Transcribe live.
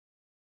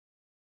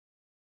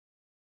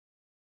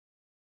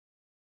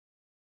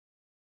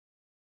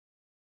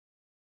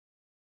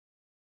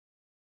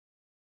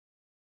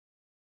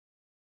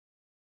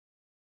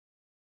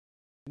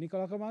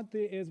Nicolo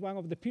Comotti is one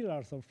of the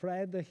pillars of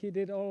Fred. He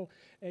did a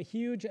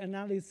huge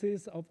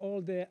analysis of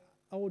all the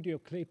audio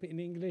clip in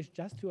English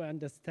just to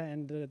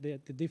understand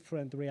the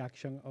different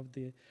reaction of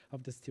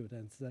the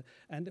students.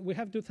 And we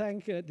have to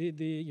thank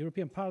the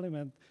European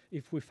Parliament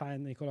if we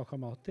find Nicolo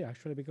Comotti,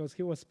 actually, because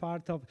he was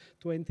part of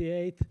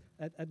 28,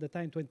 at the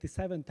time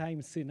 27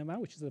 Times Cinema,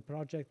 which is a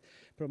project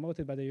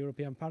promoted by the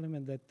European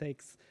Parliament that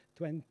takes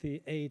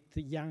 28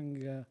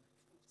 young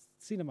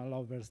cinema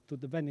lovers to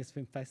the Venice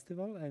Film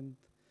Festival, and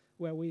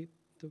where we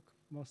took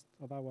most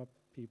of our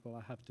people,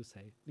 I have to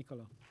say.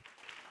 Nicolo.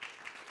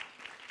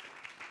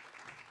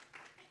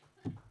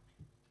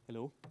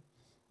 Hello.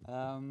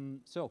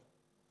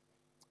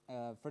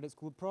 For the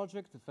school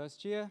project, the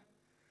first year,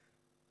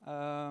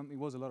 it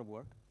was a lot of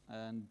work,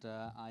 and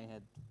I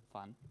had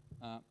fun.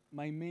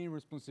 My main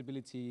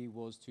responsibility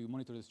was to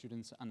monitor the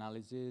students'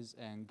 analysis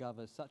and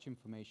gather such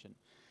information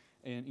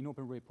in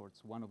open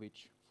reports, one of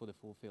each for the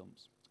 4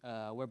 films,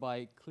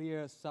 whereby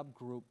clear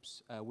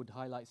subgroups would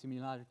highlight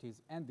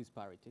similarities and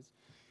disparities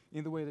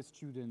in the way the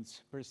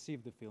students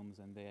perceive the films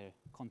and their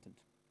content.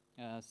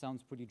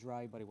 Sounds pretty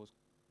dry, but it was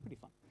pretty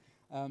fun.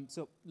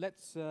 So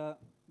let's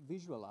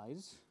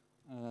visualize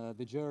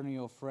the journey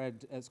of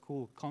Fred at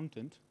school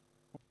content.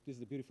 This is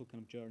the beautiful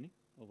kind of journey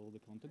of all the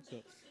content.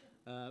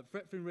 So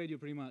Fred Film Radio,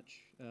 pretty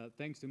much,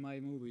 thanks to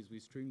my movies, we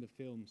stream the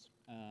films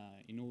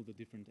in all the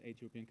different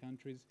 8 European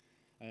countries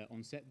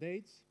on set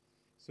dates.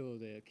 So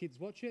the kids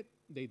watch it,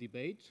 they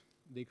debate,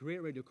 they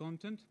create radio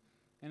content,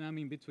 and I'm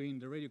in between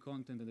the radio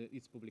content and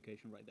its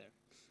publication right there.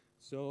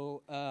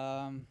 So,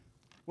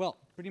 well,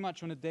 pretty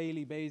much on a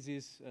daily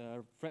basis,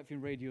 Fred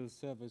Film Radio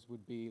servers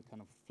would be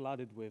kind of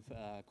flooded with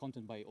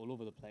content by all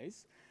over the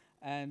place.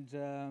 And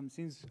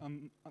since,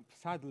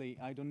 sadly,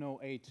 I don't know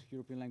 8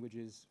 European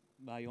languages,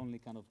 I only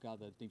kind of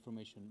gathered the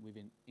information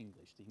within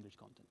English, the English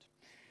content.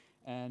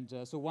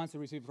 And so once I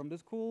received from the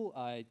school,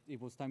 it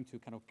was time to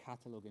kind of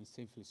catalog and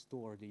safely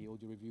store the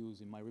audio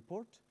reviews in my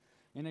report.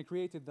 And I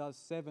created thus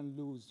 7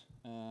 loose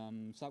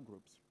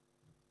subgroups: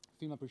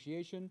 film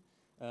appreciation,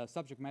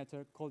 subject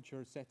matter,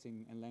 culture,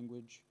 setting and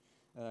language,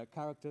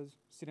 characters,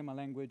 cinema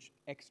language,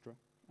 extra,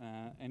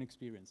 and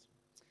experience.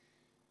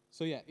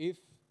 So yeah, if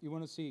you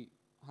want to see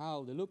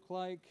how they look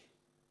like,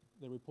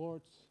 the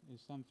report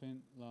is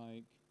something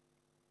like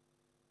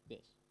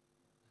this.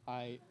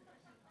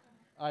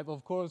 I've,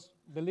 of course,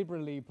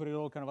 deliberately put it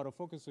all kind of out of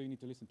focus, so you need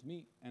to listen to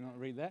me and not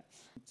read that.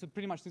 So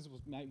pretty much this was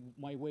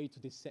my way to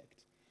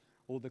dissect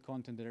all the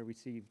content that I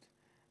received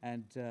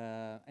and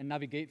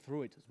navigate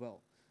through it as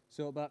well.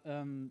 So, but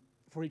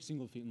for each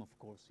single film, of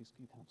course,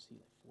 you kind of see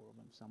like 4 of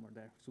them somewhere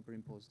there,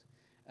 superimposed.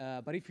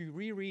 But if you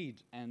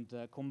reread and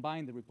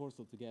combine the reports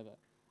all together,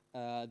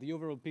 the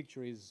overall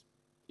picture is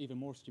even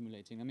more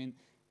stimulating. I mean,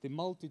 the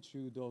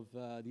multitude of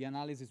the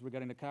analysis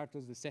regarding the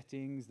characters, the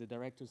settings, the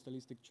director's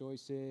stylistic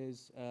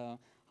choices,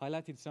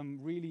 highlighted some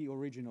really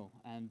original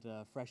and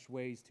fresh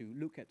ways to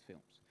look at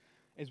films,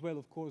 as well,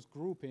 of course,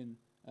 grouping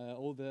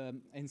all the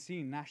and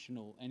seeing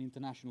national and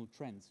international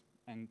trends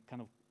and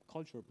kind of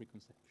cultural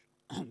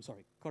preconceptions.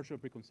 Sorry, cultural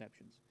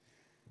preconceptions.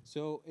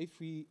 So if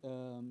we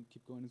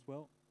keep going as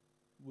well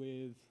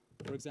with,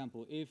 for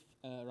example, if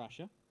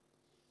Russia,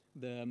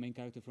 the main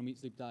character from Eat,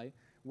 Sleep, Die,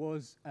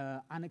 was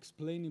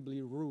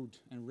unexplainably rude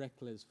and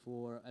reckless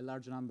for a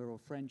large number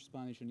of French,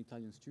 Spanish, and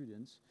Italian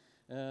students,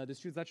 the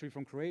students actually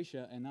from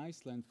Croatia and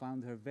Iceland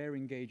found her very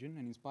engaging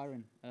and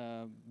inspiring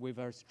with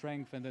her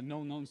strength and the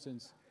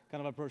no-nonsense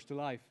kind of approach to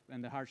life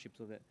and the hardships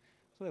of it.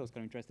 So that was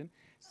kind of interesting.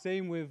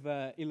 Same with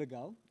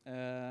Illegal,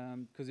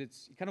 because it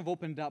kind of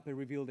opened up and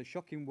revealed a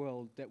shocking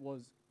world that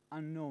was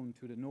unknown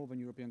to the Northern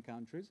European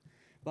countries,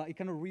 but it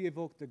kind of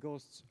re-evoked the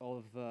ghosts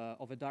of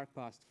a dark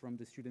past from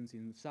the students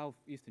in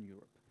Southeastern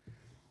Europe.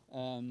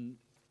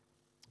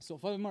 So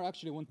furthermore,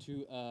 actually, I want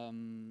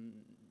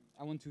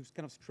to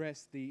kind of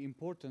stress the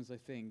importance, I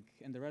think,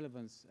 and the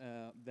relevance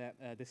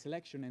that the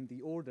selection and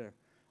the order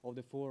of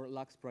the 4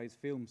 Lux Prize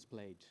films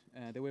played.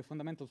 They were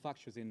fundamental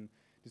factors in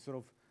this sort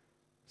of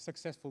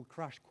successful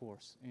crash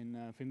course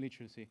in film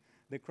literacy.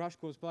 The crash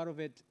course part of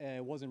it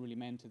wasn't really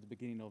meant at the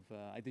beginning of,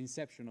 at the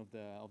inception of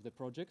the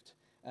project,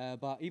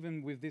 but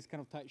even with this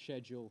kind of tight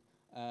schedule,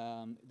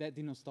 that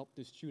did not stop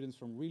the students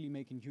from really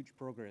making huge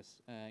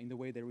progress in the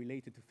way they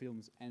related to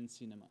films and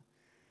cinema.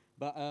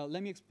 But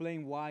let me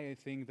explain why I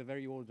think the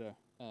very order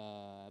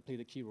played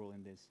a key role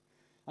in this.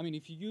 I mean,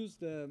 if you use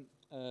the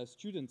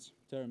students'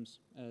 terms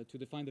to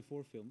define the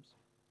 4 films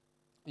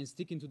and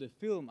stick into the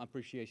film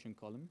appreciation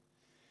column,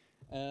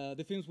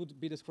 the films would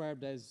be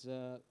described as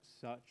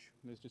such.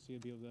 Let's just see a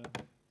bit of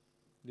the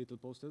little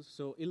posters.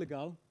 So,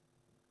 Illegal,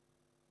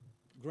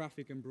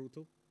 graphic and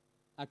brutal.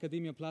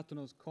 Accademia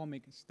Platonos,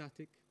 comic,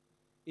 static.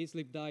 Eat,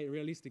 Sleep, Die,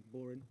 realistic,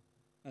 boring.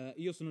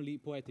 Io sono lì,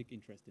 poetic,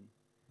 interesting.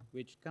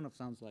 Which kind of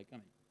sounds like, I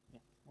mean,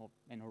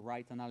 yeah,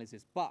 right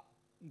analysis. But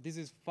this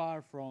is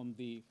far from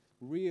the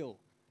real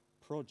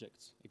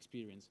project's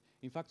experience.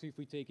 In fact, if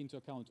we take into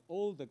account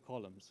all the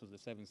columns of the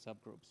 7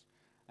 subgroups,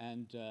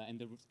 and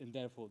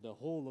therefore the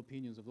whole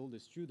opinions of all the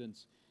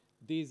students,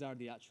 these are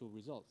the actual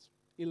results.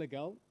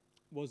 Illegal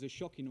was a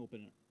shocking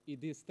opener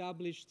it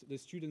established the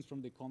students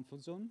from the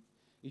comfort zone.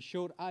 It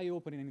showed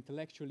eye-opening and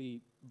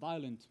intellectually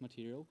violent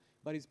material,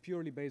 but it's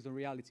purely based on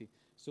reality.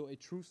 So a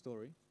true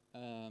story,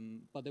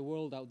 but the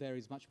world out there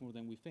is much more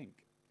than we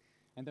think.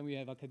 And then we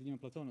have Academia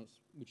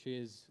Platonos, which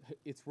is,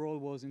 its role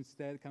was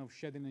instead kind of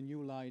shedding a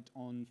new light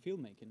on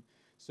filmmaking.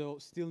 So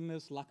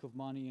stillness, lack of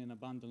money, and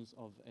abundance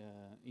of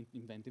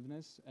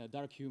inventiveness,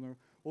 dark humor,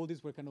 all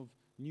these were kind of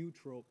new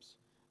tropes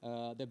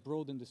that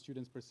broadened the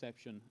students'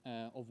 perception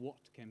of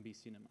what can be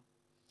cinema.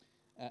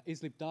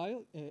 Islip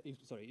Dye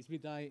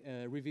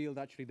revealed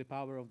actually the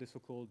power of the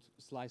so-called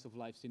slice of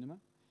life cinema.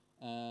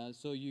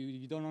 So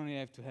you don't only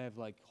have to have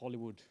like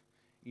Hollywood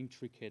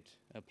intricate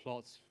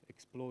plots,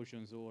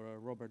 explosions, or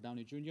Robert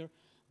Downey Jr.,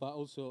 but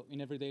also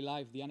in everyday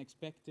life, the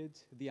unexpected,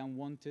 the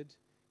unwanted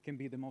can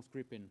be the most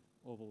gripping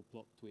of all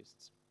plot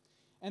twists.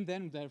 And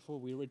then, therefore,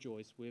 we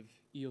rejoice with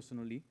Io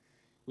sono lì,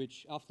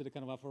 which, after the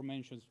kind of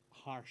aforementioned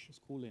harsh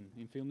schooling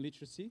in film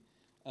literacy,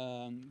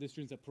 the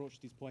students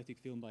approached this poetic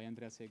film by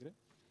Andrea Segre.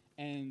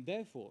 And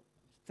therefore,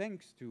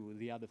 thanks to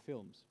the other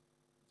films,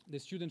 the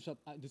students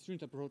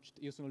approached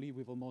Io sono lì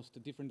with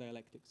almost different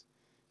dialectics.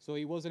 So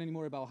it wasn't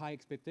anymore about high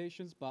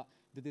expectations, but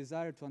the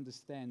desire to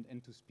understand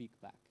and to speak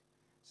back.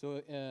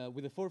 So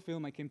with the fourth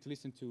film, I came to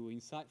listen to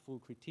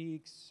insightful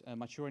critiques,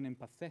 mature and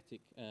empathetic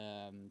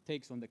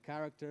takes on the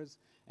characters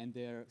and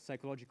their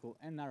psychological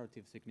and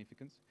narrative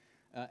significance,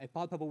 a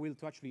palpable will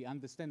to actually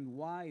understand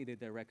why the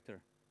director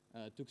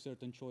took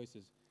certain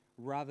choices,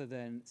 rather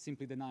than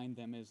simply denying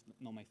them as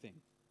not my thing.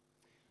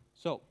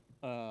 So,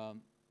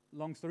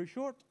 long story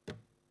short,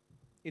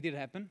 it did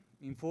happen.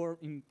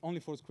 In only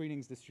 4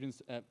 screenings, the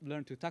students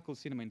learned to tackle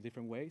cinema in a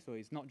different way, so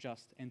it's not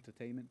just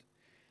entertainment,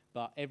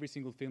 but every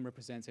single film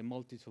represents a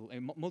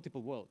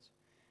multiple worlds.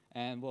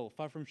 And well,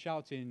 far from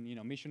shouting, you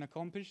know, mission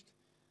accomplished,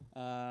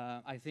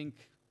 I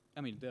think,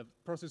 I mean, the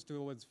process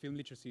towards film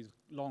literacy is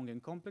long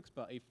and complex,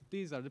 but if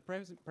these are the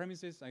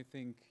premises, I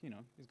think, you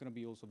know, it's going to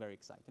be also very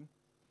exciting.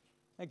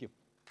 Thank you.